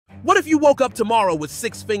What if you woke up tomorrow with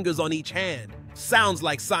 6 fingers on each hand? Sounds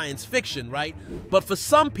like science fiction, right? But for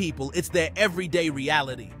some people, it's their everyday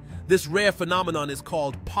reality. This rare phenomenon is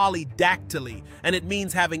called polydactyly, and it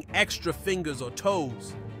means having extra fingers or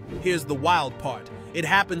toes. Here's the wild part. It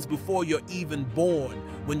happens before you're even born,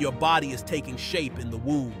 when your body is taking shape in the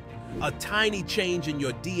womb. A tiny change in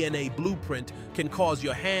your DNA blueprint can cause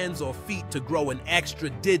your hands or feet to grow an extra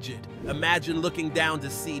digit. Imagine looking down to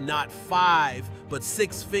see not 5, but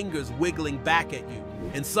 6 fingers wiggling back at you.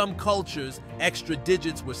 In some cultures, extra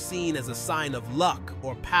digits were seen as a sign of luck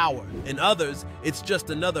or power. In others, it's just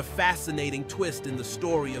another fascinating twist in the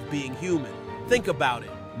story of being human. Think about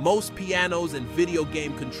it. Most pianos and video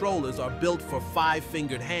game controllers are built for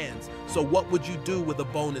 5-fingered hands, so what would you do with a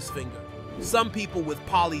bonus finger? Some people with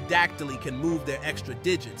polydactyly can move their extra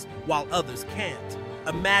digits, while others can't.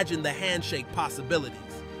 Imagine the handshake possibilities.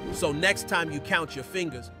 So next time you count your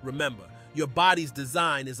fingers, remember, your body's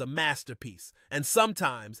design is a masterpiece, and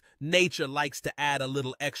sometimes nature likes to add a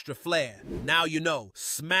little extra flair. Now you know.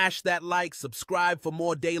 Smash that like, subscribe for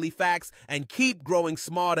more daily facts, and keep growing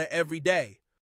smarter every day.